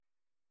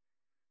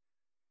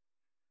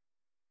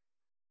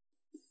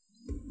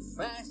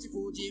Fast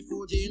food,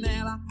 food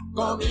nela,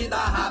 comida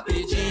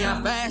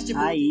rapidinha, fast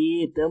food.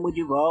 Aí, tamo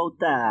de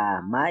volta.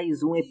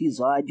 Mais um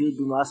episódio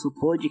do nosso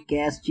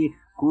podcast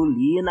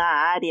Culi Na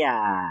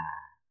Área.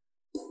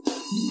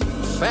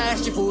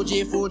 Fast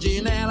food,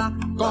 food nela,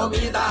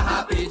 comida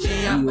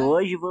rapidinha. E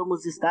hoje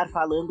vamos estar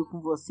falando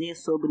com você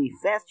sobre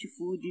fast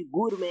food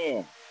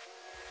gourmet.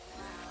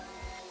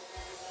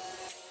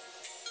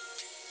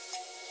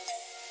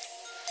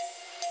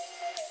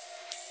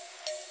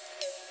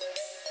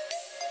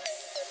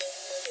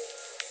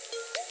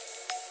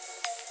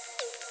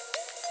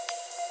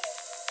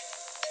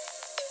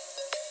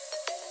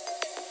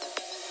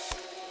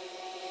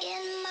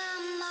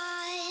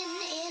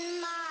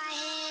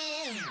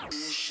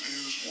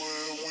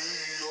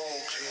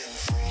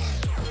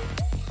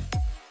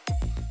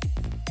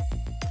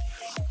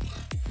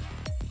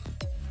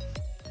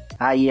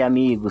 Aí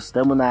amigos,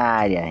 estamos na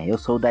área. Eu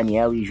sou o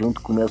Daniel e junto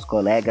com meus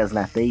colegas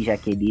Nathan e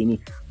Jaqueline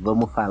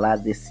vamos falar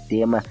desse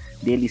tema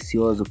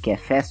delicioso que é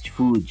fast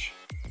food.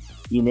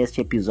 E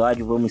neste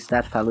episódio vamos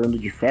estar falando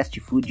de fast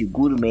food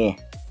gourmet.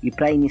 E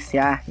para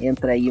iniciar,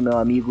 entra aí meu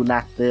amigo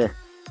Nathan.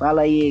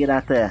 Fala aí,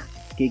 Nathan,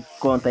 o que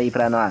conta aí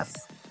para nós?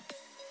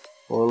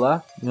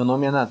 Olá, meu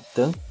nome é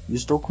Nathan e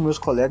estou com meus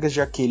colegas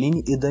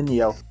Jaqueline e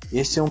Daniel.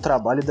 Esse é um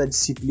trabalho da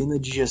disciplina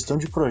de Gestão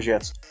de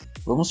Projetos.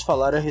 Vamos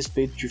falar a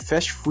respeito de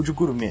fast food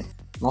gourmet,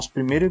 nosso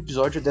primeiro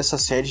episódio dessa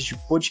série de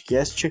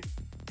podcast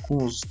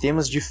com os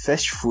temas de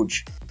fast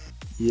food.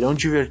 Irão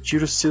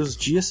divertir os seus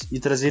dias e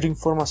trazer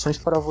informações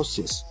para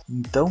vocês.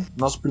 Então,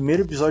 nosso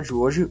primeiro episódio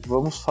hoje,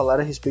 vamos falar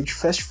a respeito de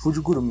fast food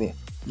gourmet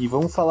e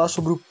vamos falar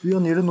sobre o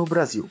pioneiro no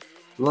Brasil.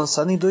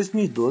 Lançada em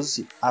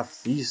 2012, a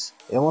Frizz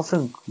é uma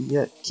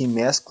franquia que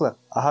mescla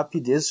a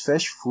rapidez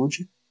fast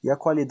food e a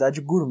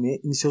qualidade gourmet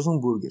em seus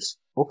hambúrgueres.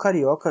 O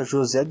carioca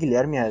José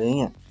Guilherme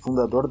Aranha,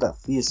 fundador da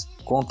Frizz,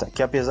 conta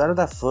que apesar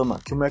da fama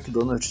que o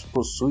McDonald's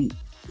possui,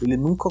 ele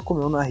nunca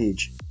comeu na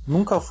rede.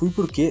 Nunca fui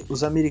porque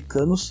os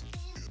americanos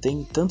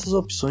têm tantas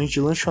opções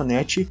de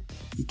lanchonete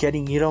e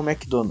querem ir ao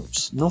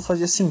McDonald's. Não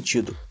fazia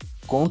sentido.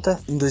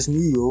 Conta em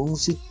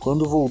 2011,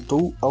 quando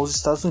voltou aos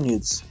Estados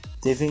Unidos.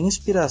 Teve a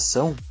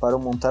inspiração para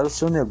montar o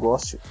seu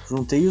negócio.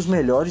 Juntei os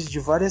melhores de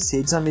várias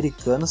redes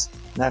americanas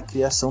na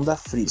criação da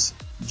Frizz.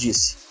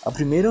 Disse. A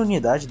primeira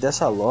unidade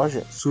dessa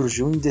loja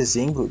surgiu em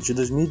dezembro de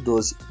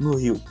 2012, no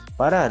Rio.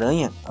 Para a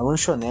Aranha, a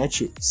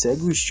lanchonete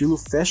segue o estilo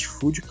fast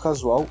food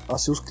casual a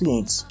seus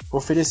clientes.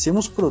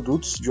 Oferecemos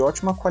produtos de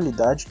ótima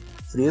qualidade,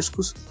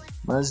 frescos,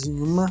 mas em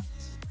uma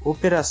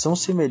operação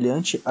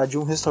semelhante à de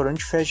um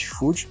restaurante fast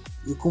food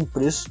e com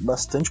preços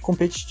bastante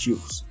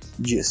competitivos,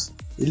 diz.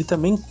 Ele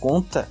também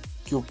conta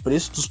que o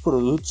preço dos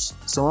produtos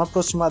são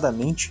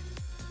aproximadamente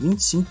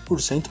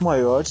 25%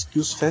 maiores que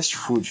os fast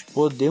food.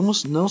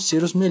 Podemos não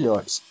ser os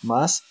melhores,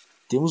 mas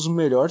temos os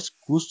melhores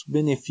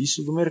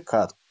custo-benefício do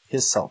mercado,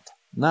 ressalta.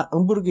 Na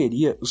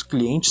hamburgueria, os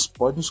clientes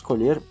podem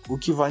escolher o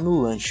que vai no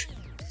lanche.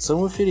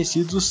 São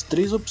oferecidos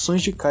 3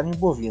 opções de carne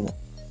bovina: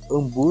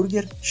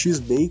 hambúrguer,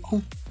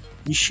 X-bacon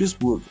e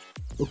cheeseburger.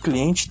 O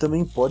cliente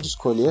também pode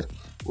escolher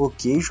o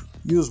queijo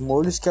e os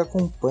molhos que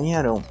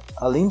acompanharão.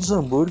 Além dos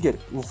hambúrguer,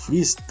 o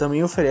Frizz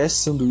também oferece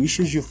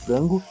sanduíches de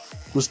frango,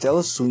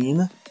 costela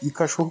suína e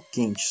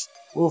cachorro-quentes.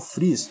 O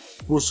Frizz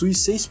possui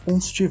 6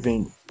 pontos de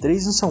venda,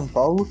 3 em São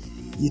Paulo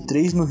e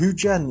 3 no Rio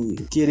de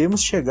Janeiro.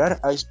 Queremos chegar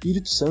a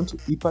Espírito Santo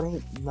e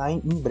Paraná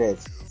em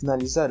breve,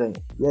 finaliza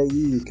Aranha. E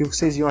aí, o que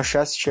vocês iam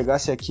achar se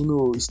chegasse aqui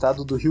no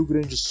estado do Rio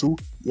Grande do Sul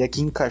e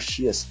aqui em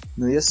Caxias?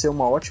 Não ia ser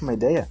uma ótima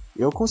ideia?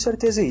 Eu com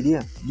certeza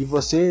iria. E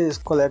vocês,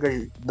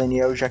 colegas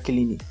Daniel e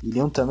Jaqueline,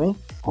 iriam também?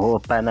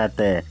 Opa,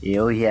 Nathan,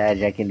 eu e a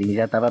Jaqueline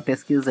já tava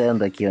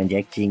pesquisando aqui onde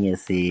é que tinha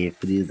esse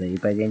Frizz aí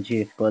pra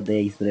gente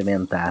poder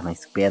experimentar,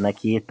 mas pena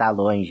que tá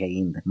longe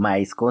ainda.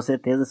 Mas com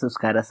certeza se os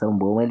caras são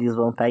bons, eles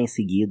vão estar em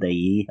seguida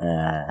aí,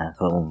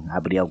 vão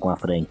abrir alguma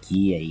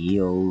franquia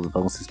aí ou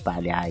vão se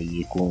espalhar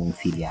aí com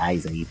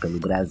filiais aí pelo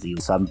Brasil.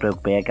 Só me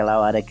preocupei aquela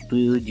hora que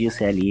tu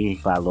disse ali,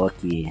 falou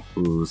que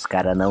os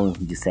caras não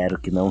disseram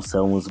que não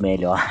são os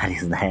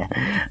melhores, né?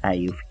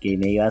 Aí eu fiquei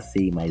meio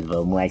assim, mas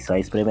vamos aí só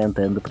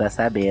experimentando pra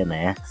saber,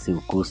 né? Se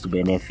o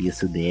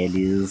custo-benefício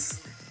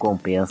deles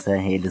compensa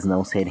eles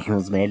não serem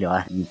os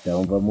melhores.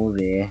 Então vamos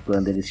ver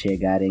quando eles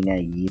chegarem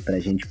aí pra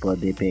gente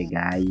poder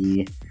pegar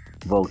e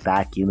voltar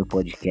aqui no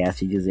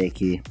podcast e dizer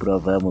que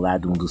provamos lá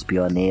de um dos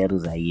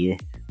pioneiros aí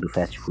do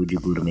fast food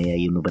gourmet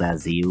aí no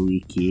Brasil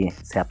e que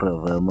se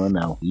aprovamos ou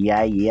não. E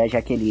aí a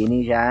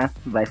Jaqueline já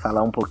vai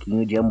falar um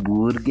pouquinho de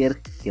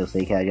hambúrguer, que eu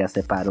sei que ela já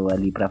separou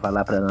ali pra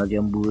falar pra nós de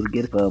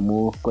hambúrguer.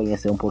 Vamos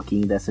conhecer um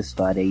pouquinho dessa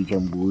história aí de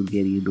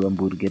hambúrguer e do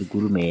hambúrguer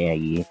gourmet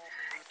aí,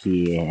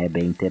 que é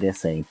bem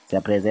interessante. Se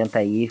apresenta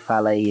aí e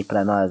fala aí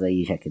pra nós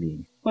aí,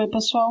 Jaqueline. Oi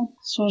pessoal,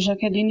 sou a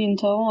Jaqueline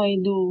então, aí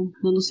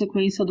dando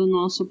sequência do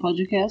nosso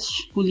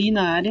podcast, Culi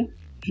Na Área,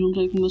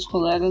 junto aí com meus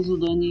colegas, o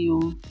Dani e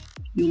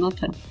o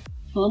Nathan.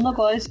 Falando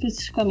agora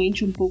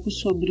especificamente um pouco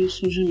sobre o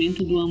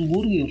surgimento do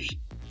hambúrguer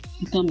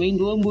e também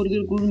do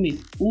hambúrguer gourmet.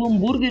 O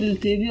hambúrguer ele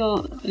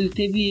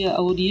teve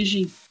a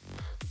origem,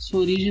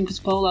 sua origem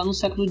principal lá no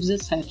século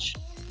XVII.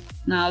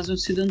 na Ásia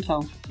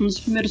Ocidental. Um dos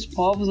primeiros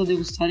povos a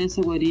degustarem essa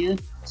iguaria,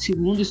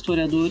 segundo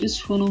historiadores,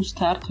 foram os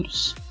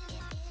tártaros.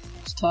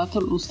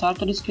 Os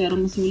tártaros, que eram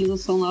uma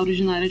civilização lá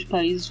originária de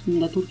países como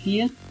da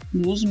Turquia,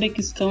 do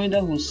Uzbequistão e da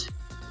Rússia.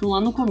 Então,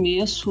 lá no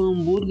começo, o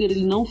hambúrguer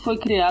ele não foi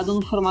criado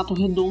no formato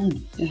redondo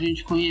que a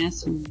gente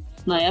conhece.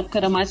 Na época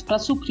era mais para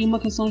suprir uma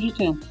questão de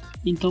tempo.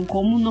 Então,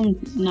 como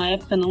na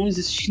época não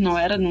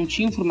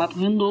tinha um formato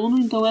redondo,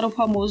 então era o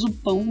famoso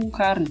pão com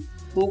carne.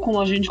 Ou como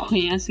a gente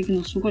conhece aqui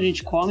no sul, que a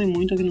gente come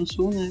muito aqui no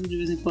sul, né? De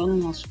vez em quando,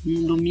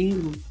 no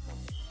domingo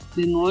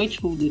de noite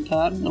ou de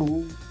tarde,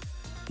 ou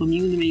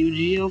domingo de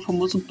meio-dia, é o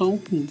famoso pão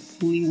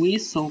com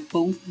linguiça, ou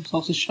pão com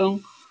salsichão.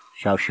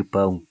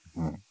 Salchipão.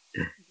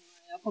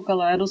 Na época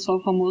lá era só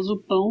o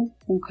famoso pão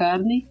com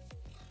carne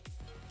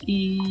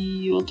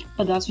e outro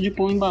pedaço de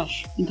pão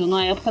embaixo. Então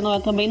na época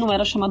também não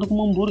era chamado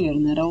como hambúrguer,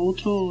 né? Era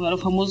o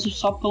famoso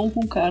só pão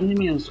com carne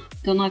mesmo.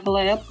 Então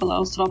naquela época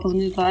lá, as tropas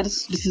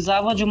militares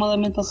precisavam de uma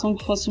alimentação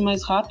que fosse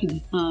mais rápida,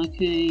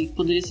 que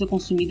poderia ser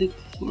consumida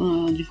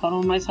de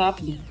forma mais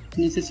rápida,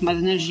 que necessitasse mais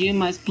energia,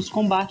 mais para os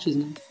combates,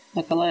 né?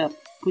 Naquela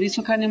época. Por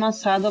isso a carne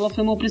amassada ela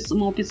foi uma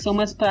opção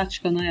mais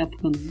prática na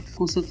época, né?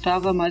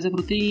 Concentrava mais a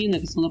proteína, a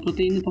questão da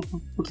proteína para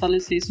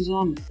fortalecer esses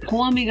homens.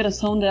 Com a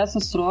migração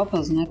dessas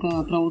tropas, né,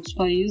 para outros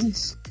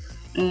países,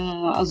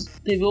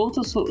 teve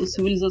outras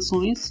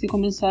civilizações que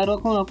começaram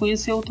a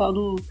conhecer o tal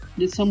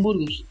desse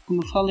hambúrguer.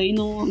 Como eu falei,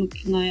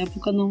 na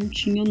época não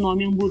tinha o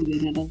nome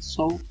hambúrguer, era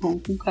só o pão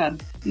com carne.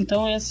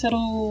 Então esse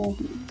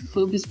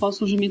foi o principal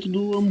surgimento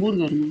do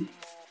hambúrguer, né?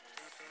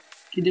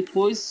 Que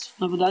depois,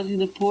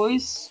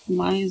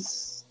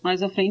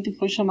 mais à frente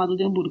foi chamado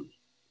de hambúrguer.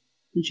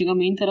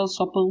 Antigamente era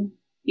só pão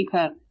e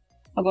carne.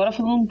 Agora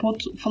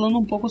falando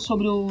um pouco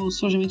sobre o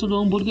surgimento do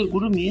hambúrguer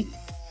gourmet.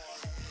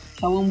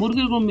 O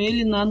hambúrguer gourmet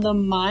ele nada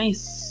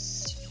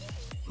mais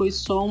foi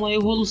só uma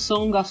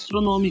evolução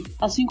gastronômica,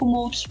 assim como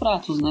outros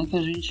pratos, né,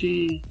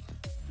 que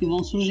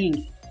vão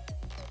surgindo.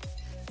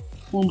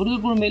 O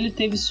hambúrguer gourmet ele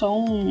teve só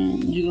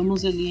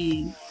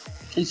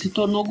ele se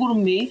tornou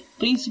gourmet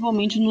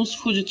principalmente nos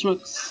food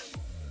trucks.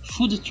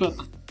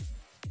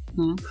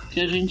 Né?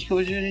 Que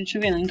hoje a gente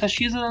vê, né? Em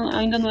Caxias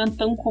ainda não é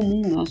tão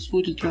comum, né, os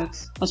food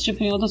trucks. Mas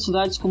tipo em outras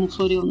cidades como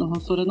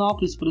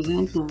Florianópolis, por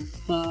exemplo,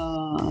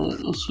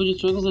 os food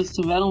trucks eles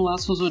tiveram lá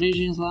suas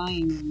origens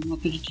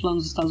acredito lá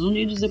nos Estados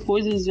Unidos,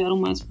 depois eles vieram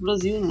mais pro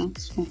Brasil, né?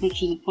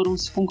 Foram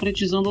se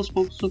concretizando aos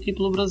poucos aqui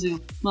pelo Brasil.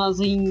 Mas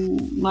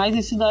mais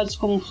em cidades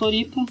como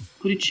Floripa,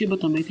 Curitiba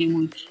também tem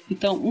muito.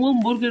 Então, o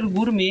hambúrguer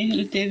gourmet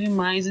ele teve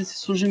mais esse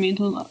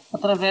surgimento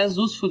através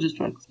dos food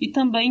trucks. E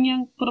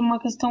também por uma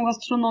questão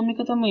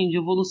gastronômica também, de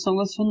evolução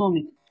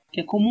gastronômica, que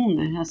é comum,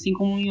 né? Assim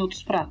como em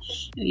outros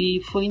pratos. E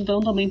foi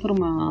então também por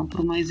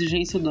uma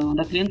exigência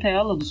da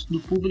clientela, do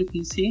público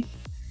em si,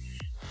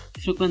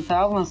 que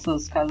frequentavam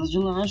essas casas de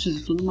lanches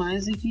e tudo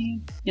mais,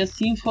 e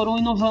assim foram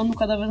inovando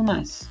cada vez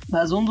mais.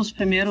 Mas um dos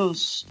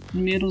primeiros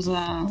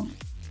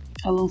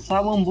a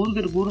lançar o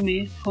hambúrguer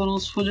gourmet foram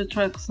os food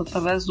trucks,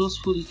 através dos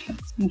food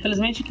trucks.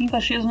 Infelizmente aqui em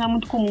Caxias não é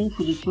muito comum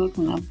food truck,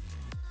 né?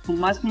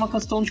 Mais por uma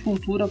questão de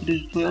cultura,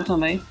 acredito eu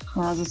também.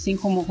 Mas assim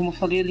como eu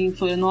falei ali em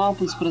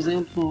Florianópolis, por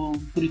exemplo,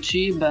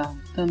 Curitiba,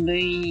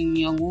 também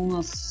em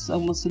algumas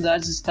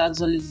cidades e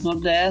estados ali do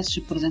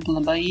Nordeste, por exemplo,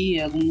 na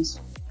Bahia,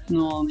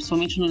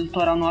 principalmente no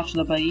litoral norte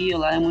da Bahia,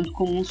 lá é muito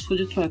comum os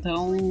food trucks.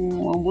 Então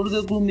o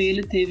hambúrguer gourmet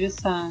ele teve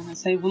essa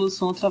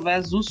evolução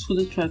através dos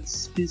food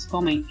trucks,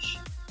 principalmente.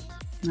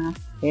 Né?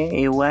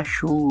 Eu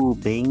acho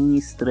bem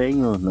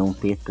estranho não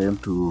ter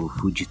tanto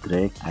food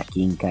truck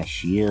aqui em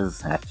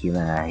Caxias, aqui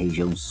na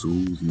região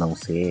sul, não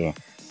ser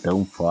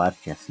tão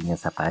forte assim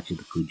essa parte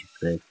do food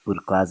truck,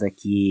 por causa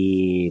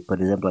que, por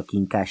exemplo, aqui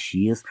em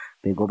Caxias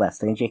pegou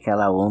bastante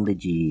aquela onda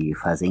de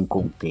fazer em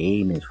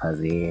container,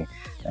 fazer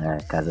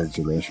casas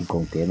de lanche em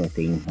container,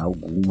 tem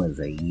algumas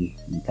aí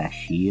em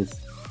Caxias,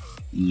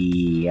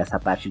 e essa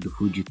parte do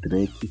food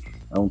truck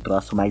é um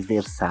troço mais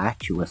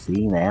versátil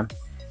assim, né?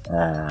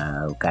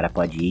 O cara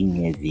pode ir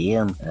em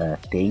evento,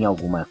 tem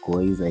alguma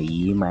coisa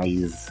aí,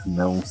 mas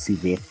não se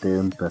vê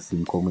tanto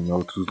assim como em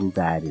outros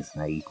lugares,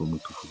 aí como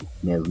tu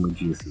mesmo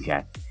disse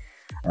já.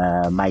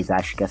 Mas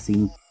acho que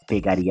assim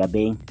pegaria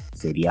bem,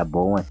 seria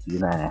bom aqui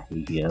na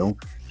região,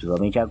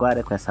 principalmente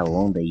agora com essa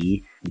onda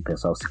aí, o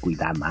pessoal se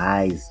cuidar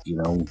mais, de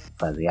não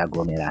fazer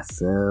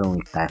aglomeração,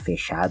 e tá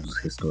fechado os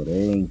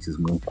restaurantes,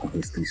 muito com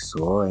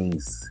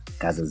restrições,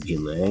 casas de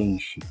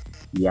lanche,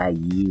 e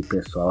aí o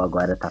pessoal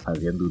agora tá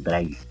fazendo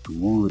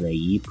drive-thru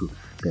aí, pro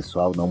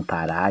pessoal não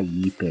parar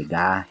e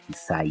pegar e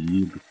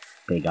sair,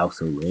 pegar o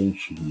seu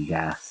lanche e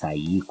já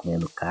sair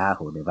comendo no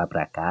carro, ou levar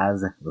pra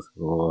casa,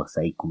 ou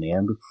sair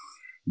comendo.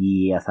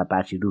 E essa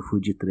parte do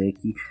food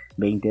truck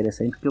bem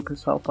interessante, porque o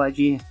pessoal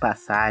pode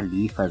passar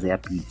ali, fazer a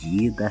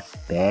pedida,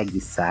 pega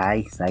e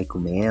sai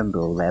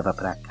comendo ou leva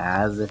para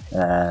casa.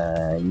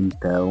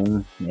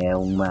 Então é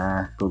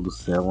uma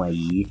solução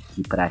aí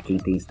que para quem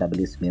tem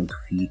estabelecimento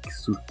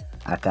fixo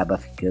acaba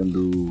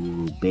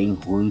ficando bem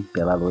ruim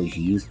pela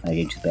logística. A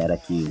gente espera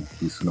que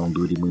isso não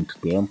dure muito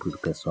tempo, o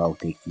pessoal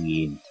ter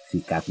que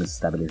ficar com os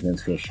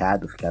estabelecimentos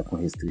fechados, ficar com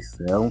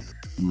restrição,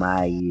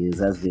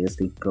 mas às vezes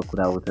tem que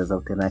procurar outras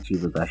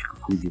alternativas. Eu acho que o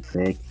food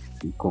truck,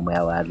 como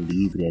é o ar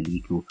livre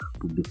ali que o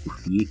público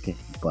fica,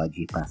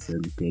 pode ir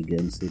passando e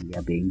pegando,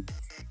 seria bem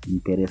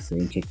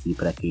interessante aqui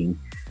para quem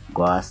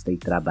gosta e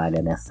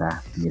trabalha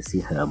nesse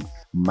ramo.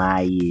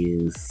 Mas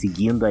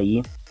seguindo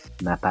aí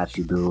na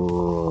parte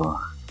do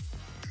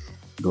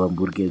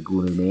hambúrguer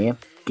gourmet, o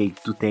que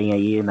tu tem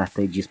aí na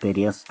de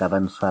experiência? Tu estava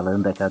nos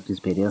falando daquela tua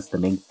experiência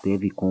também que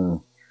teve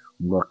com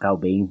um local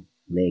bem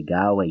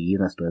legal aí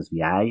nas tuas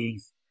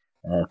viagens.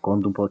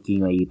 Conta um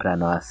pouquinho aí para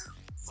nós.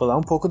 Falar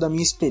um pouco da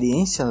minha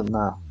experiência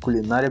na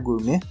culinária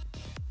gourmet.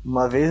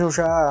 Uma vez eu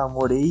já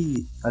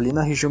morei ali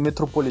na região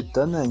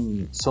metropolitana,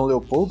 em São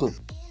Leopoldo.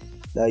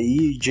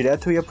 Daí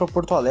direto eu ia para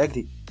Porto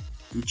Alegre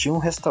e tinha um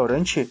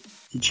restaurante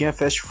que tinha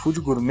fast food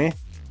gourmet.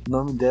 O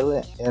nome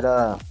dela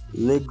era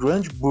Le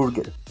Grand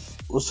Burger.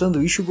 O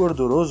sanduíche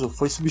gorduroso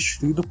foi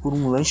substituído por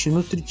um lanche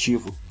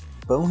nutritivo,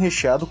 pão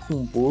recheado com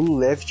um bolo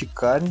leve de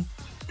carne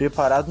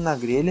preparado na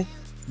grelha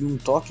e um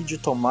toque de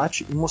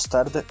tomate e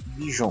mostarda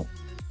Dijon.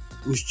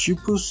 Os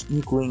tipos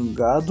incluem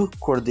gado,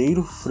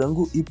 cordeiro,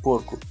 frango e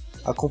porco,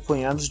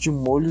 acompanhados de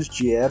molhos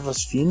de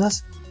ervas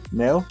finas,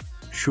 mel,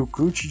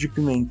 chucrute de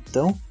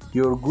pimentão e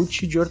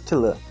iogurte de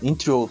hortelã,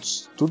 entre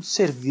outros. Tudo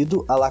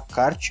servido à la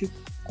carte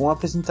com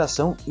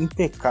apresentação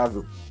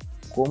impecável,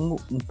 como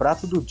um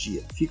prato do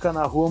dia. Fica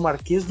na rua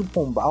Marquês do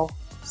Pombal,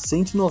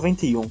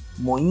 191,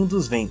 Moinho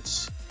dos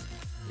Ventos.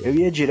 Eu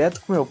ia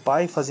direto com meu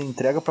pai fazer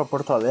entrega para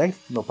Porto Alegre.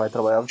 Meu pai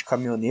trabalhava de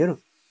caminhoneiro.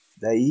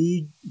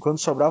 Daí, quando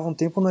sobrava um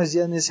tempo, nós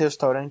ia nesse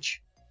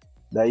restaurante.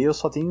 Daí eu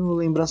só tenho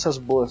lembranças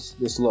boas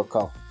desse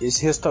local.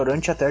 Esse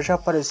restaurante até já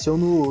apareceu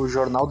no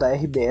jornal da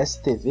RBS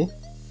TV.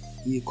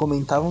 E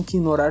comentavam que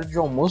no horário de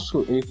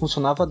almoço ele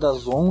funcionava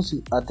das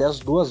 11 até as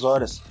 2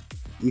 horas.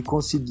 E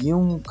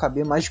conseguiam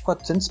caber mais de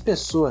 400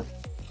 pessoas.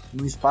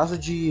 Num espaço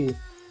de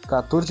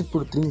 14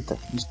 por 30.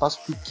 Um espaço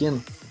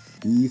pequeno.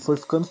 E foi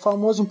ficando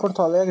famoso em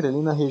Porto Alegre,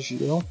 ali na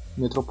região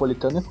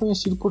metropolitana, é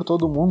conhecido por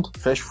todo mundo.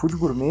 Fast food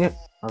gourmet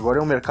agora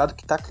é um mercado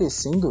que está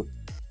crescendo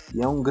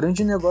e é um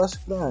grande negócio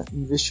para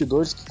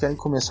investidores que querem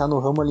começar no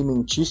ramo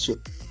alimentício.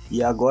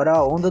 E agora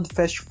a onda do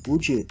fast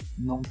food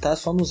não está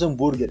só nos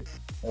hambúrguer.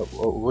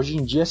 Hoje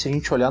em dia, se a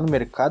gente olhar no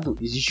mercado,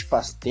 existe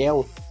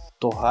pastel,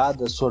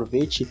 torrada,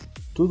 sorvete,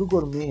 tudo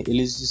gourmet.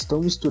 Eles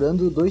estão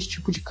misturando 2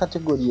 tipos de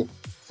categoria,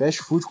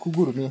 fast food com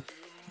gourmet.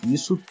 E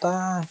isso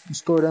tá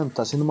estourando,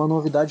 tá sendo uma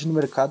novidade no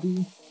mercado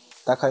e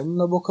tá caindo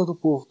na boca do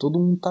povo. Todo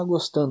mundo tá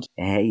gostando.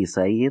 É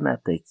isso aí,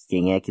 Nathan.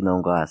 Quem é que não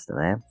gosta,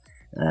 né?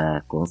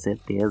 Com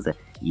certeza.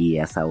 E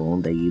essa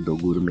onda aí do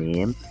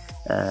gourmet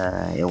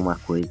é uma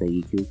coisa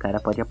aí que o cara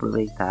pode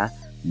aproveitar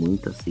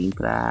muito assim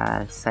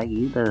pra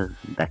sair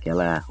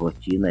daquela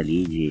rotina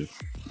ali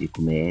de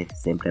comer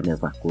sempre a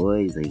mesma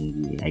coisa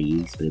e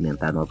aí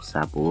experimentar novos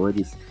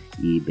sabores.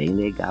 E bem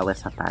legal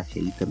essa parte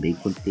aí também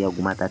quando tem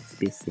alguma data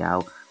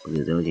especial. Por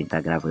exemplo, a gente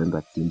tá gravando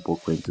aqui um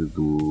pouco antes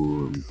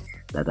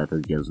da data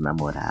do Dia dos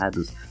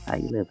Namorados,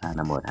 aí levar a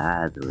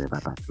namorada, levar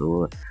a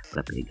patroa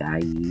pra pegar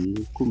e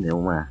comer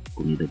uma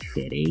comida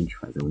diferente,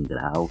 fazer um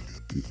grau.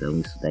 Então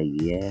isso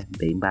daí é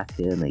bem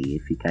bacana e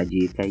fica a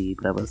dica aí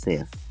pra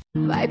vocês.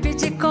 Vai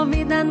pedir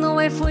comida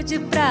no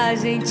iFood pra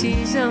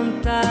gente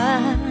jantar.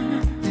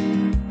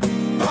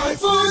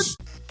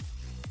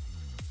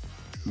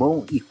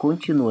 Bom, e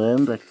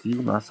continuando aqui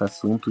o nosso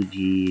assunto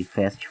de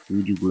fast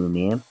food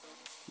gourmet,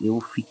 eu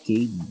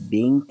fiquei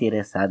bem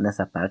interessado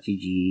nessa parte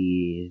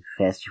de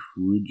fast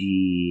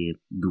food,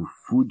 do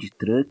food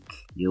truck.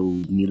 Eu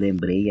me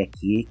lembrei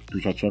aqui que tu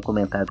já tinha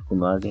comentado com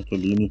nós,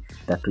 Jaqueline,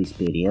 da tua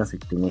experiência,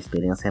 que tem uma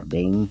experiência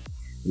bem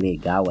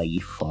legal aí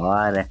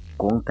fora.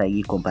 Conta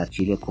aí,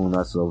 compartilha com o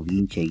nosso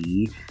ouvinte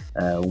aí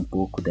um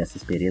pouco dessa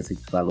experiência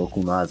que tu falou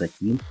com nós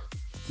aqui,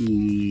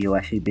 que eu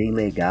achei bem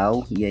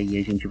legal, e aí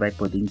a gente vai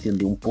poder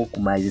entender um pouco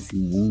mais esse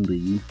mundo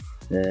aí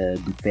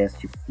do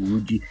fast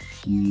food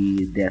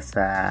e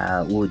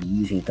dessa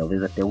origem,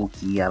 talvez até o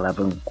que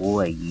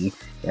alavancou aí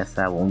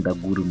essa onda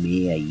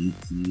gourmet aí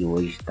que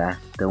hoje está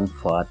tão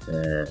forte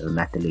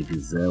na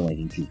televisão. A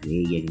gente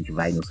vê e a gente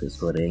vai nos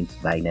restaurantes,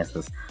 vai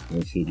nessas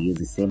lancherias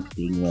e sempre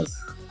tem umas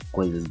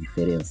coisas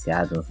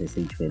diferenciadas, não sei se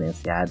é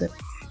diferenciada,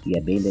 e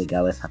é bem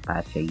legal essa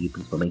parte aí,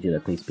 principalmente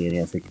da tua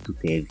experiência que tu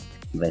teve,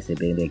 e vai ser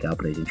bem legal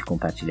pra gente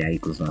compartilhar aí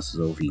com os nossos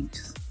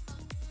ouvintes.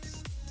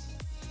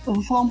 Eu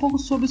vou falar um pouco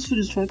sobre os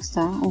food trucks,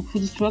 tá? O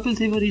food truck ele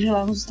teve origem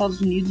lá nos Estados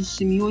Unidos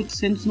em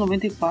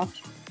 1894.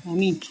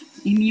 Minto,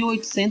 em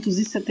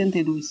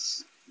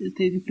 1872. Ele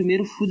teve o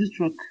primeiro food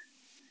truck.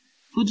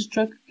 Food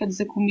truck quer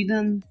dizer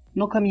comida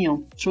no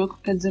caminhão. Truck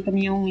quer dizer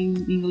caminhão em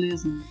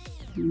inglês, né?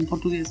 Em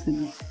português, quer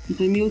dizer.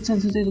 Então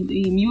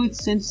em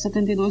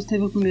 1872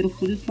 teve o primeiro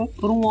food truck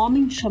por um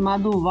homem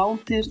chamado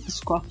Walter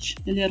Scott.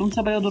 Ele era um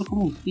trabalhador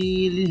comum.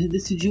 E ele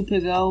decidiu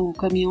pegar o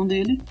caminhão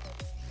dele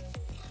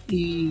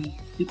e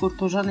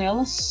cortou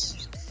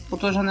janelas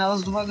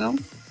do vagão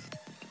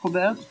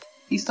coberto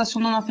e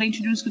estaciona na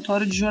frente de um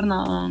escritório de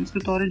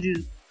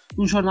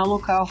um jornal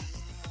local,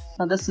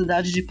 lá da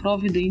cidade de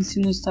Providence,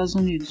 nos Estados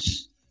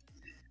Unidos,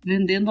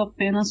 vendendo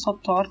apenas só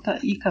torta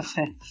e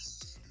café.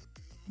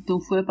 Então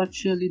foi a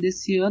partir ali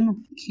desse ano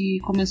que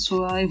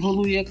começou a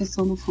evoluir a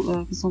questão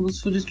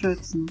dos food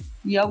trucks, né?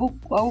 E algo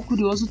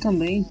curioso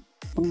também,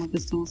 uma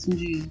questão assim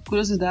de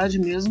curiosidade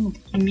mesmo,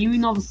 em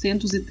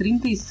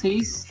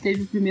 1936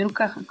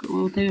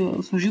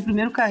 surgiu o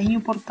primeiro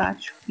carrinho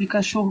portátil de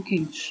cachorro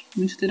quente.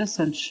 Muito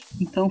interessante.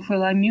 Então foi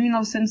lá em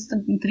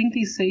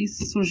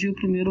 1936 surgiu o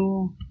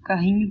primeiro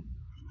carrinho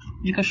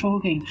de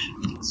cachorro quente.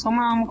 Só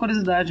uma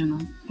curiosidade, né?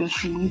 Que eu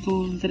acho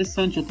muito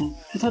interessante até.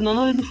 Retornando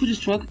além do food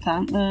truck,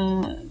 tá?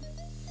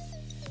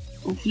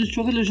 O food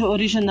truck ele é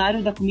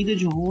originário da comida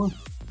de rua.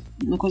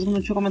 Uma coisa que eu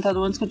não tinha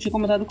comentado antes, que eu tinha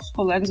comentado com os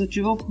colegas, eu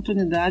tive a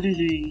oportunidade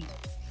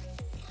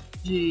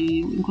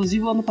de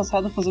inclusive o ano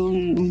passado, fazer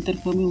um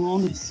intercâmbio em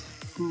Londres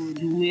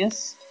de um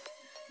mês.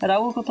 Era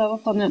algo que eu estava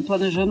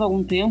planejando há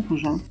algum tempo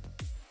já.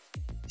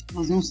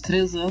 Fazia uns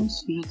 3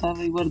 anos, eu já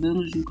estava aí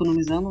guardando,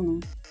 economizando, né?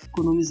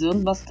 Economizando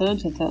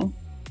bastante até.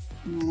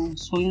 Um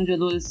sonho de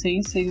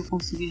adolescência que eu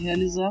consegui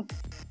realizar.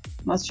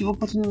 Mas tive a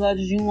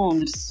oportunidade de ir em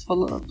Londres.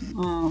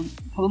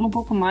 Falando um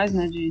pouco mais,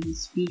 né, de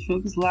food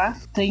trucks, lá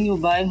tem o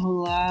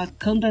bairro lá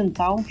Camden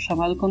Town,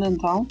 chamado Camden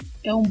Town.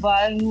 É um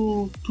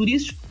bairro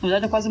turístico, na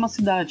verdade é quase uma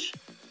cidade.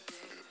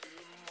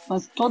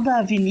 Mas toda a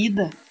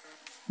avenida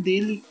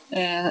dele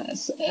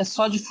é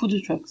só de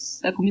food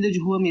trucks, é comida de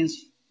rua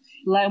mesmo.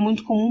 Lá é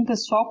muito comum o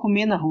pessoal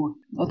comer na rua.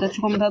 Eu até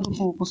tinha comentado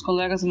com os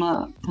colegas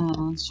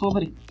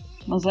sobre.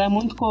 Mas lá é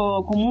muito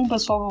comum o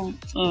pessoal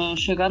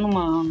chegar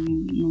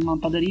numa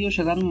padaria ou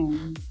chegar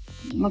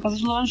numa casa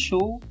de lanche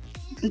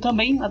e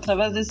também,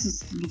 através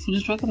do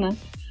food truck, né,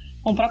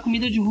 comprar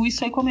comida de rua e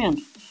sair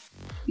comendo.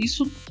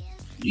 Isso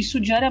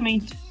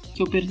diariamente,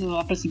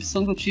 a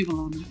percepção que eu tive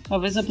lá. Né?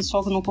 Às vezes é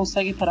pessoal que não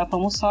consegue parar para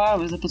almoçar, às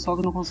vezes é pessoal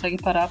que não consegue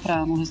parar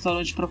num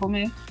restaurante para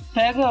comer.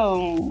 Pega,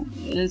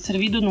 é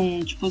servido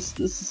num, tipo,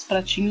 esses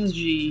pratinhos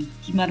de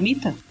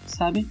marmita,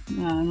 sabe,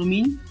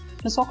 alumínio,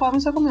 o pessoal come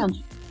e sai comendo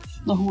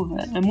na rua.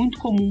 É muito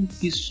comum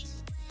isso.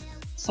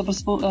 Essa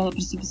a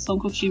percepção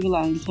que eu tive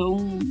lá. Então,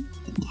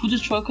 o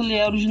food truck ele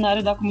é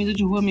originário da comida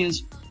de rua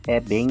mesmo. É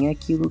bem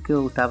aquilo que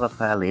eu tava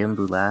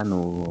falando lá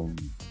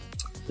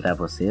pra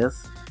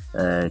vocês,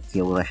 que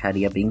eu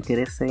acharia bem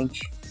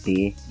interessante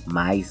ter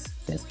mais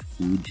fast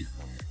food,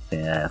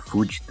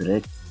 food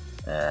truck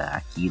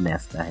aqui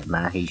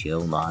na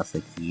região nossa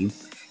aqui.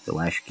 Eu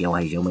acho que é uma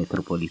região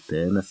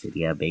metropolitana,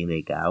 seria bem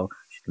legal.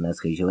 Acho que nas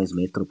regiões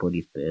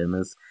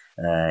metropolitanas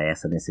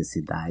essa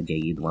necessidade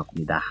aí de uma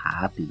comida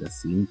rápida,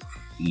 assim,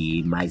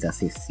 e mais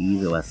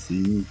acessível,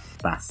 assim,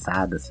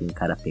 passada, assim, o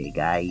cara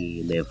pegar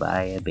e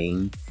levar é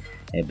bem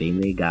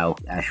legal.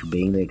 Acho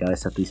bem legal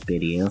essa tua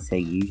experiência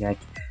aí, já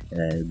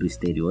do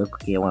exterior,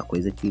 porque é uma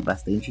coisa que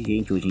bastante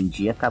gente hoje em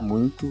dia tá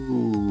muito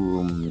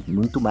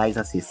mais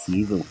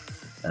acessível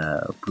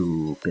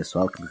pro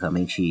pessoal,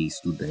 principalmente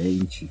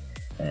estudante,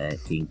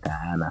 quem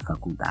está na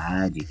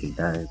faculdade, quem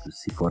está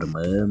se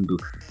formando,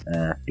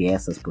 ter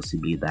essas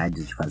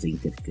possibilidades de fazer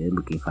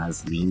intercâmbio, quem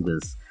faz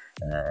línguas,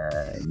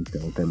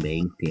 então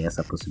também ter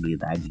essa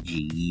possibilidade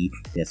de ir,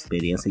 ter essa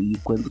experiência. E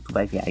quando tu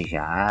vai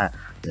viajar,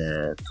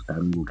 tu tá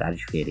num lugar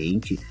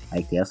diferente,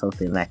 aí ter essa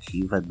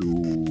alternativa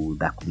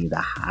da comida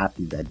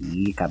rápida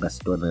ali, acaba se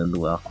tornando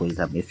uma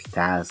coisa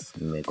eficaz,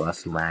 um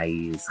negócio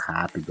mais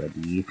rápido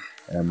ali,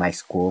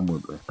 mais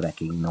cômodo para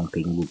quem não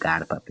tem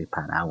lugar para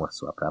preparar a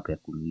sua própria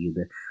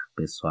comida. O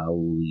pessoal,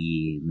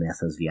 e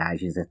nessas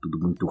viagens é tudo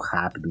muito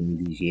rápido,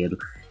 muito ligeiro.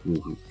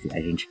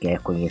 A gente quer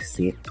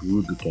conhecer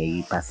tudo, quer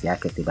ir passear,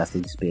 quer ter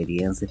bastante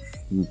experiência.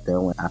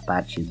 Então a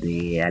parte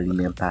de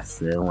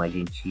alimentação a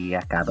gente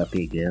acaba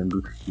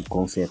pegando e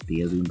com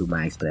certeza indo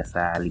mais para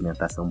essa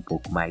alimentação um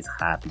pouco mais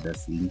rápida,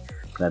 assim,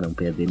 para não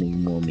perder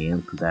nenhum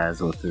momento das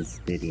outras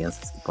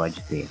experiências que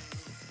pode ter.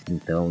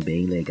 Então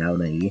bem legal,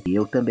 né?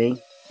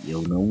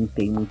 Eu não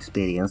tenho muita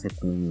experiência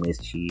com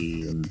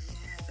este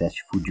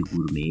fast food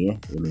gourmet,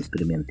 eu não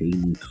experimentei em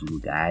muitos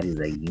lugares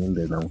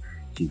ainda, não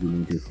tive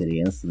muita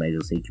experiência, mas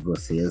eu sei que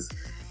vocês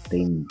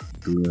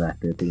tu e o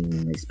Nathan tem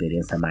uma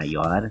experiência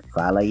maior.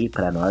 Fala aí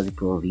pra nós e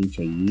pro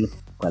ouvinte aí,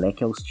 qual é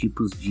que é os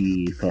tipos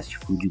de fast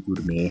food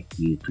gourmet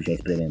que tu já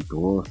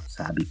experimentou,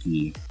 sabe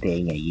que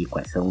tem aí,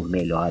 quais são os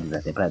melhores,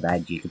 até pra dar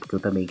dica, porque eu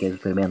também quero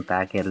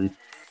experimentar, quero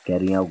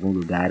ir em algum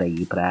lugar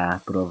aí pra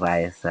provar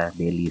essa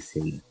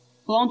delícia aí.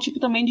 Lá um tipo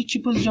também de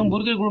tipos de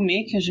hambúrguer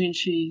gourmet que a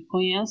gente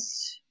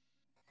conhece.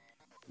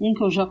 Um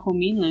que eu já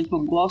comi, né, que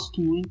eu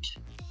gosto muito,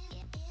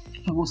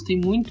 eu gostei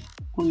muito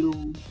quando eu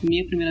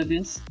comi a primeira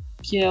vez,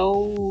 que é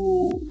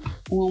o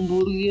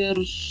hambúrguer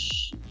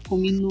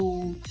comi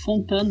no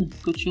Fontana,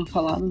 que eu tinha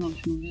falado na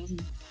última vez,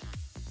 né?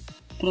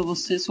 Pra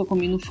vocês, que eu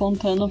comi no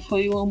Fontana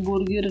foi o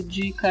hambúrguer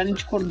de carne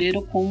de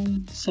cordeiro com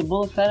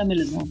cebola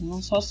caramelizada.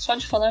 Não, só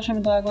de falar já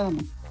me dá água na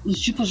mão. Os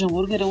tipos de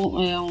hambúrguer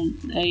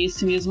é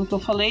esse mesmo que eu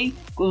falei,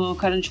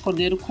 carne de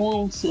cordeiro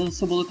com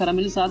cebola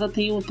caramelizada.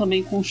 Tem o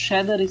também com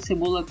cheddar e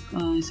cebola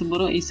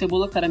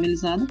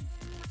caramelizada.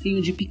 Tem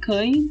o de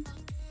picanha.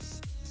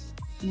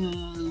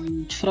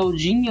 de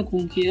fraldinha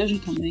com queijo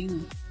também,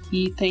 né?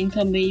 E tem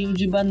também o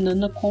de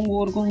banana com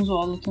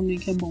gorgonzola também,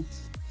 que é bom.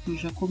 Eu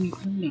já comi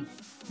também.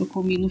 Eu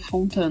comi no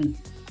Fontana.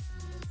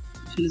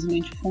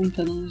 Infelizmente o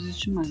Fontana não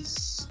existe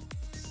mais.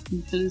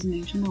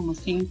 Infelizmente não, mas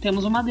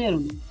temos o Madeiro,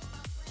 né?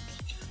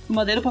 O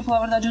Madeiro, pra falar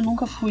a verdade, eu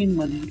nunca fui no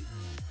Madeiro.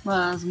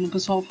 Mas o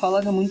pessoal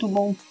fala que é muito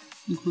bom,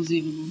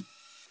 inclusive, né?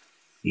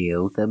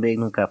 Eu também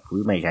nunca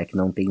fui, mas já que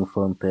não tenho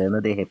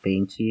Fontana, de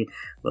repente,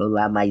 vou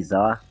lá, mas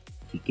ó,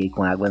 fiquei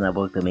com água na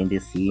boca também,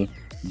 desci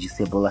de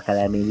cebola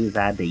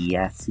caramelizada. E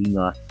assim,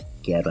 ó,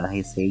 quero a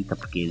receita,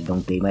 porque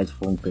não tem mais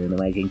Fontana,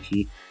 mas a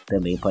gente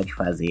também pode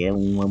fazer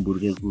um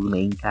hambúrguer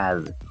gourmet em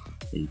casa.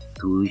 E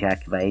tu, já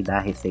que vai dar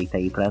a receita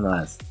aí pra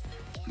nós,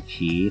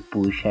 te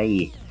puxa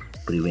aí.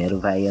 Primeiro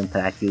vai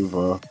entrar aqui, eu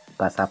vou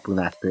passar pro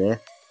Nathan,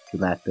 que o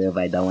Nathan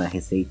vai dar uma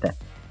receita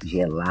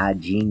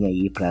geladinha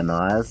aí pra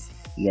nós.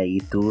 E aí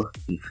tu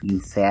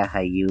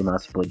encerra aí o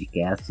nosso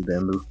podcast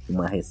dando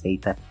uma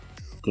receita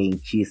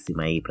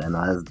quentíssima aí pra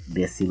nós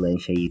desse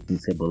lanche aí com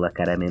cebola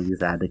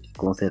caramelizada, que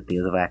com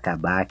certeza vai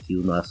acabar aqui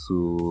o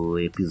nosso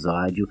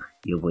episódio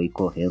e eu vou ir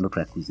correndo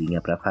pra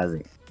cozinha pra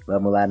fazer.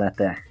 Vamos lá,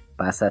 Nathan,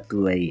 passa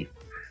tu aí.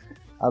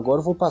 Agora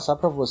eu vou passar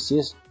para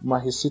vocês uma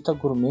receita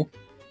gourmet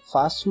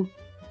fácil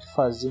de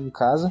fazer em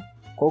casa,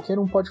 qualquer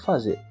um pode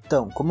fazer.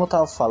 Então, como eu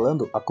tava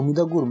falando, a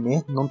comida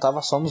gourmet não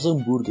tava só nos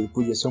hambúrgueres,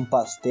 podia ser um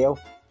pastel,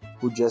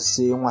 podia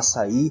ser um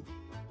açaí,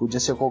 podia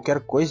ser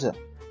qualquer coisa.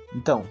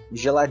 Então,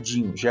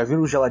 geladinho, já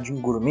viram o geladinho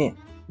gourmet?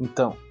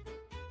 Então,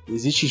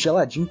 existe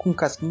geladinho com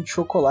casquinha de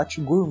chocolate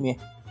gourmet,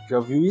 já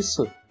viu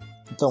isso?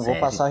 Então, Sério?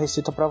 Vou passar a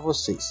receita para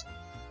vocês.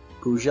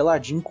 Pro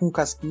geladinho com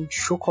casquinha de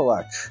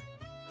chocolate.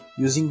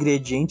 E os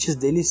ingredientes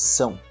deles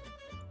são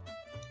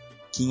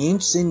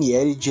 500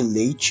 ml de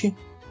leite,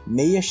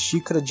 meia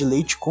xícara de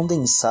leite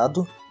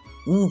condensado,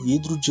 1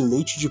 vidro de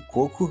leite de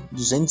coco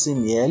 200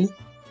 ml,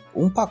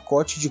 um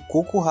pacote de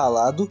coco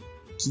ralado,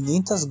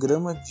 500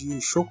 gramas de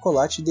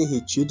chocolate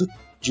derretido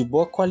de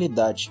boa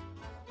qualidade.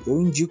 Eu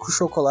indico o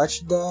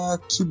chocolate da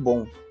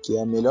Kibon, que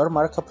é a melhor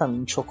marca para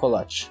mim de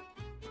chocolate.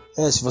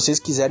 Se vocês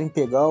quiserem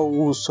pegar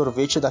o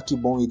sorvete da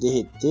Kibon e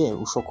derreter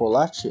o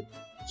chocolate,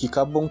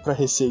 fica bom para a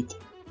receita.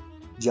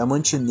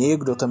 Diamante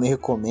negro eu também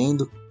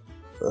recomendo.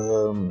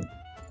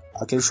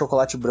 Aquele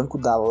chocolate branco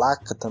da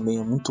Laca também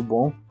é muito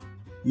bom.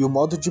 E o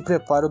modo de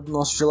preparo do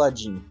nosso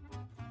geladinho.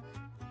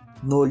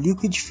 No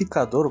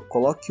liquidificador,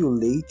 coloque o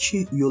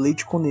leite e o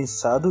leite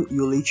condensado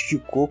e o leite de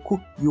coco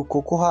e o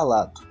coco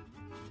ralado.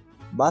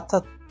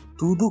 Bata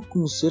tudo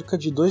com cerca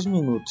de 2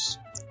 minutos.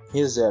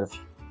 Reserve.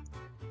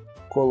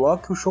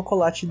 Coloque o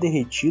chocolate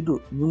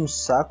derretido em um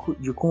saco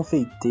de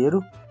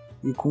confeiteiro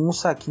e com um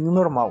saquinho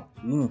normal,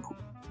 limpo,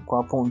 com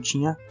a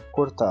pontinha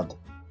cortada.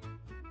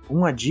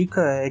 Uma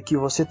dica é que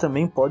você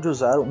também pode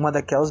usar uma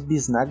daquelas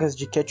bisnagas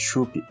de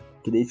ketchup,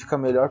 que daí fica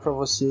melhor para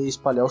você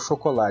espalhar o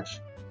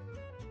chocolate.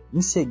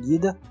 Em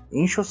seguida,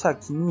 encha o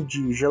saquinho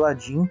de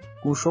geladinho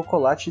com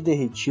chocolate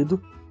derretido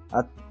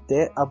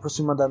até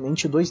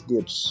aproximadamente 2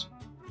 dedos.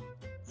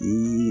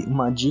 E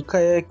uma dica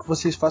é que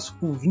vocês façam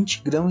com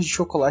 20 gramas de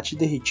chocolate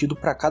derretido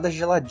para cada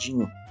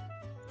geladinho.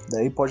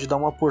 Daí pode dar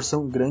uma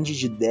porção grande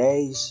de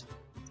 10,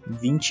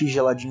 20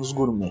 geladinhos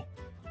gourmet.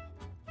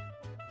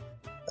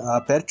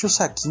 Aperte o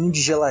saquinho de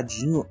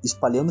geladinho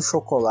espalhando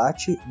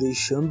chocolate,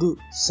 deixando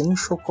sem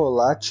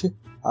chocolate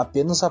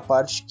apenas a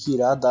parte que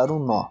irá dar um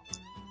nó.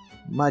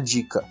 Uma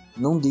dica: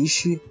 não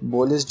deixe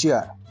bolhas de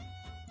ar.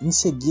 Em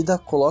seguida,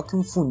 coloque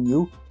um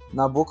funil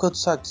na boca do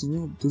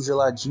saquinho do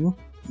geladinho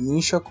e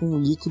encha com o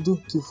líquido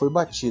que foi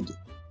batido.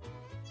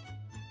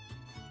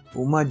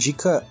 Uma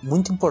dica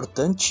muito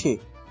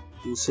importante,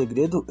 o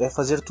segredo é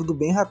fazer tudo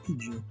bem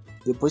rapidinho.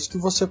 Depois que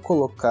você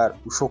colocar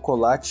o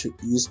chocolate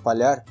e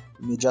espalhar,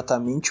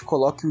 imediatamente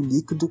coloque o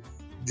líquido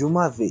de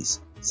uma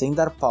vez, sem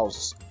dar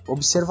pausas.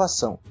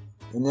 Observação: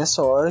 é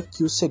nessa hora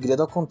que o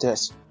segredo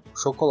acontece. O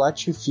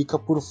chocolate fica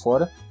por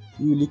fora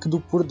e o líquido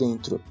por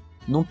dentro.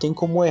 Não tem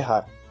como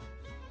errar.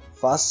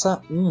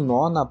 Faça um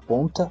nó na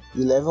ponta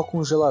e leve ao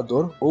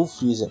congelador ou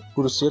freezer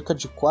por cerca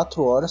de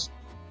 4 horas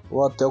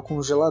ou até o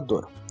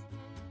congelador.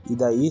 E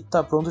daí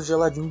tá pronto o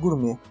geladinho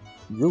gourmet.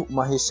 Viu?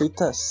 Uma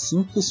receita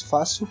simples,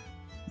 fácil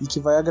e que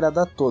vai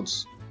agradar a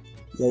todos.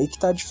 E aí que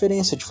tá a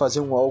diferença de fazer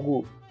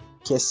algo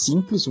que é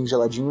simples, um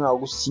geladinho é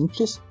algo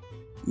simples,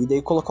 e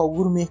daí colocar o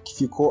gourmet, que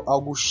ficou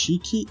algo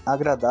chique,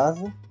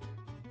 agradável,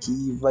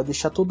 que vai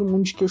deixar todo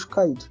mundo de queixo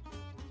caído.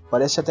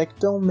 Parece até que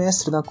tu é um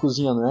mestre na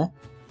cozinha, não é?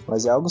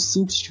 Mas é algo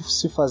simples de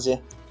se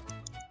fazer.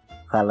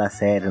 Fala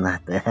sério,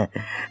 Nathan.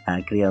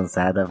 A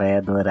criançada vai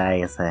adorar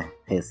essa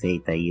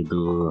receita aí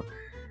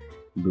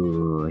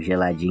do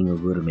geladinho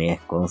gourmet,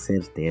 com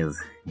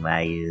certeza.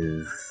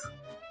 Mas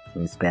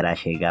vamos esperar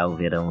chegar o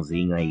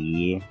verãozinho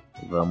aí.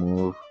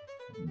 Vamos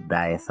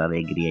dar essa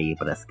alegria aí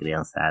pras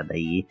criançadas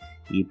aí.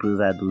 E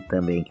pros adultos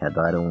também, que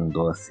adoram um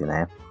doce,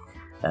 né?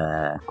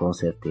 Com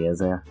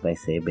certeza vai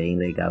ser bem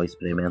legal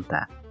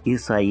experimentar.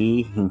 Isso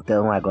aí,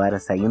 então agora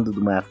saindo de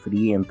uma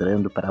fria,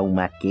 entrando para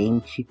uma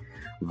quente,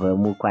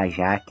 vamos com a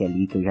Jaque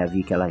ali, que eu já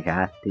vi que ela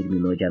já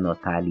terminou de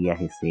anotar ali a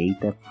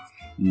receita.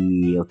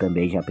 E eu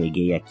também já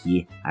peguei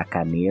aqui a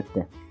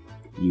caneta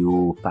e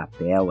o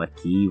papel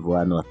aqui, vou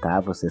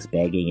anotar, vocês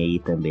peguem aí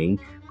também,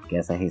 porque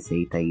essa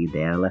receita aí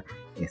dela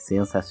é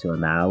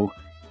sensacional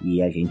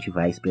e a gente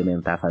vai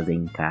experimentar fazer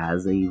em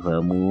casa e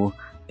vamos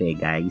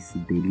pegar e se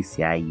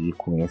deliciar aí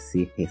com essa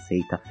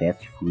receita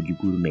fast food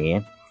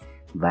gourmet.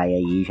 Vai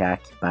aí, já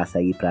que passa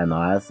aí pra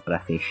nós, pra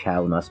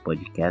fechar o nosso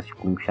podcast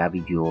com chave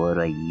de ouro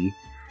aí.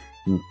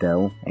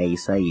 Então, é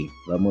isso aí,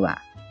 vamos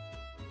lá.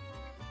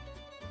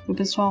 Oi,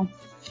 pessoal,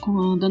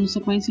 dando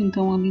sequência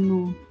então ali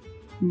no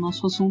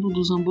nosso assunto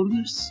dos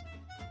hambúrgueres,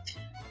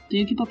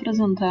 tenho aqui para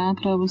apresentar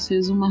para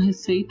vocês uma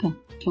receita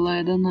que ela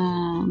é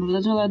na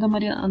verdade ela é da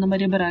Ana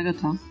Maria Braga,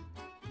 tá?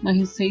 Uma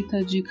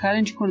receita de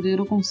carne de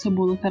cordeiro com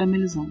cebola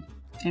caramelizada,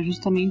 que é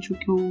justamente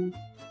o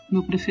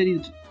meu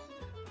preferido.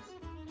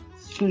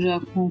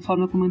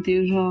 Conforme eu comentei,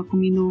 eu já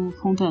comi no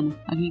Fontana,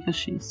 aqui em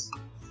Caxias.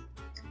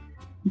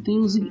 Então,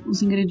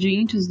 os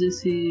ingredientes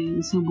desse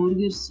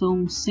hambúrguer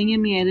são 100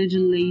 ml de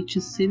leite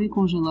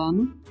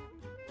semi-congelado.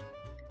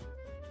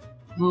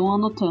 Vão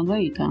anotando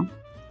aí, tá?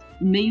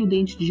 Meio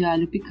dente de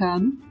alho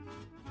picado.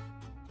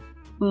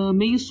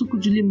 Meio suco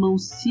de limão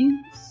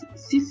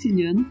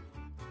siciliano.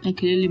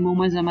 Aquele limão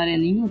mais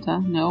amarelinho, tá?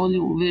 Não é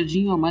o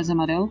verdinho, é o mais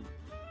amarelo.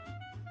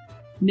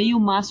 Meio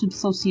maço de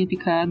salsinha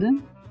picada.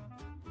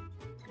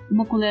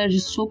 Uma colher de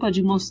sopa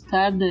de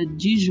mostarda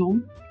Dijon,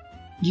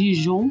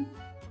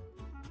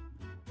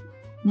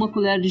 uma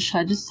colher de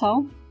chá de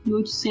sal e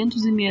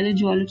 800 ml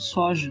de óleo de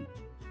soja,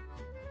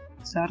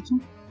 certo?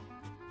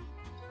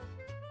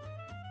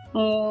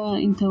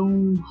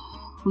 Então,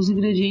 os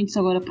ingredientes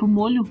agora para o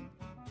molho,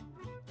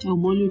 é o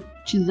molho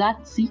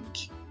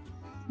tzatziki.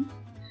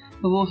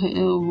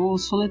 Eu vou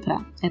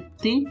soletrar, é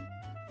T-Z-A-T-Z-I-K,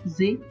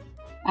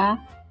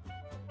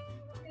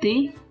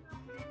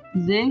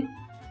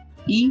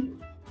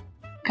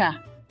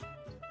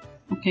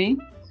 ok?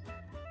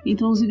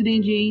 Então os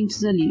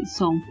ingredientes ali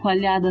são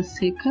coalhada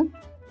seca.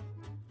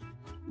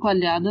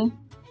 Coalhada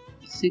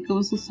seca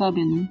vocês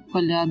sabem, né?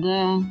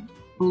 Coalhada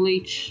o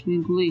leite,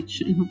 vem do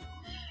leite.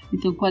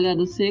 Então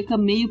coalhada seca,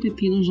 meio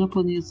pepino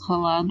japonês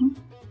ralado,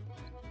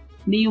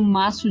 meio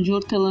maço de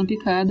hortelã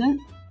picada,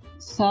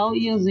 sal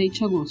e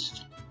azeite a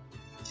gosto.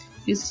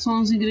 Esses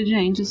são os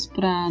ingredientes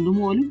do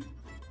molho.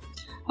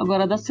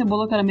 Agora da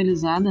cebola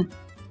caramelizada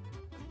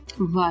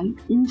vai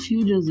um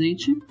fio de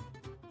azeite,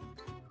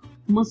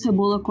 uma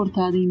cebola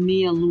cortada em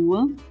meia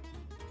lua,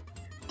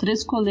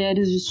 3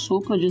 colheres de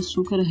sopa de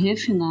açúcar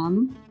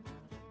refinado.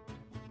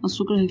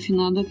 Açúcar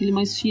refinado é aquele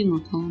mais fino,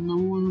 tá?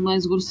 Não o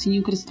mais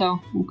grossinho, o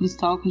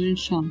cristal que a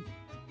gente chama.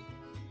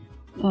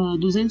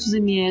 200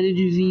 ml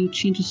de vinho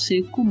tinto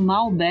seco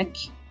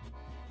Malbec,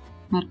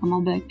 marca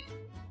Malbec,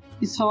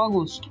 e sal a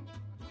gosto.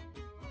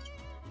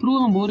 Pro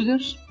hambúrguer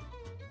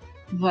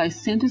vai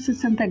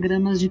 160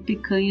 gramas de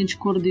picanha de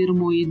cordeiro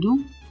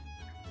moído,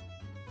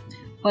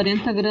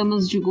 40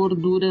 gramas de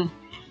gordura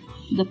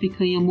da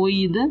picanha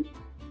moída,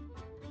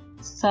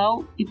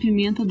 sal e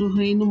pimenta do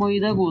reino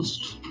moída a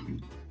gosto,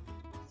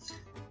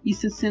 e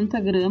 60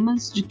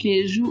 gramas de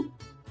queijo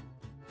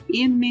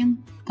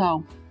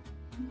emmental.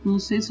 Não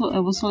sei se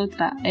eu vou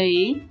soletrar, é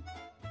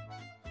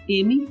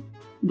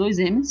dois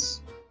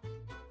M's,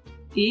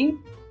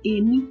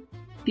 E-M-P-H-A-I-L,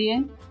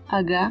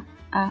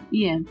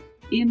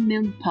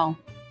 emmental.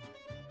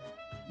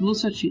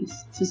 Duas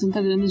fatias,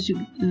 60 gramas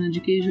de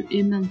queijo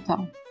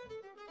emmental.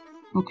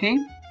 Ok?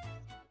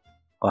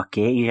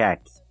 Ok,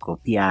 Jaque,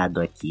 copiado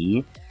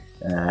aqui.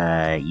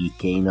 E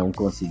quem não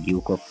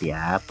conseguiu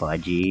copiar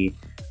pode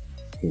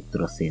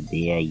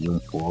retroceder aí um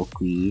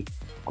pouco e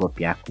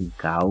copiar com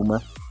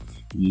calma.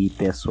 E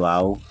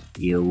pessoal,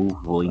 eu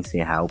vou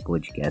encerrar o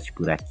podcast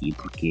por aqui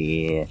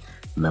porque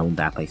não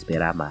dá para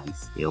esperar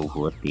mais. Eu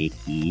vou ter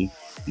que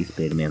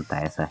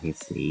experimentar essa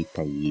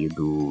receita aí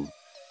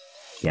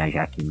que a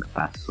Jaqueline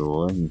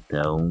passou.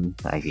 Então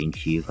a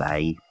gente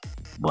vai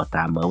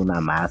botar a mão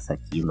na massa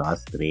aqui,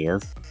 nós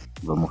três.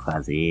 Vamos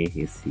fazer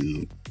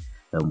esse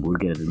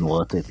hambúrguer. No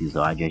outro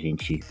episódio a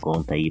gente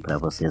conta aí pra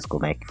vocês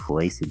como é que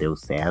foi, se deu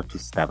certo,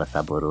 se estava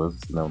saboroso,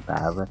 se não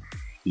estava.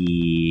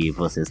 E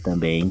vocês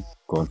também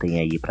contem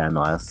aí pra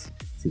nós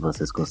se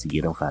vocês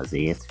conseguiram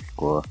fazer, se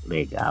ficou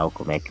legal,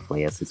 como é que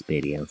foi essa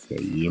experiência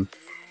aí.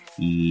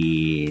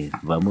 E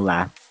vamos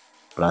lá,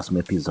 próximo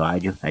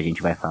episódio a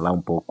gente vai falar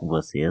um pouco com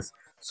vocês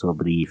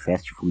sobre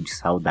fast food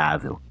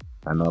saudável,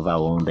 a nova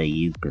onda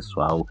aí do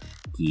pessoal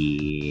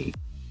que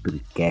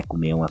quer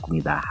comer uma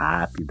comida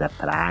rápida,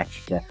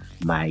 prática,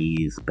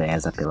 mas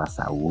preza pela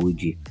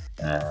saúde,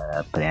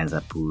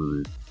 preza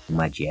por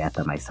uma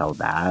dieta mais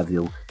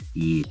saudável,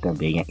 e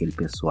também aquele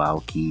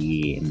pessoal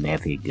que é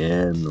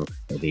vegano,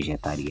 é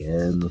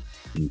vegetariano.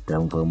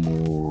 Então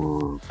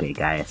vamos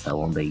pegar essa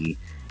onda aí,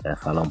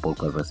 falar um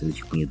pouco para vocês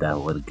de comida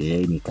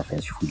orgânica,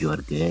 fast food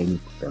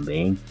orgânico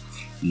também,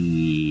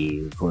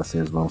 e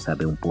vocês vão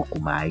saber um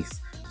pouco mais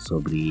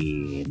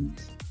sobre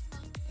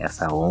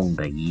essa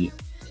onda aí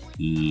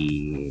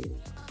e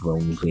vão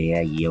ver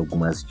aí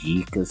algumas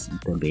dicas. E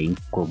também,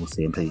 como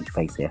sempre, a gente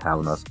vai encerrar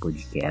o nosso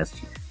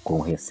podcast com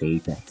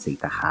receita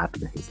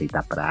rápida,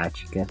 receita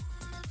prática.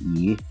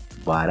 E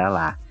bora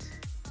lá.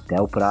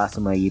 Até o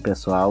próximo aí,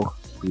 pessoal.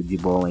 Tudo de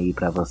bom aí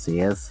pra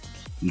vocês.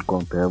 E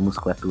contamos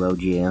com a tua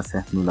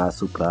audiência no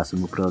nosso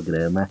próximo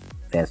programa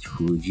Fast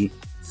Food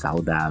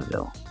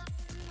Saudável.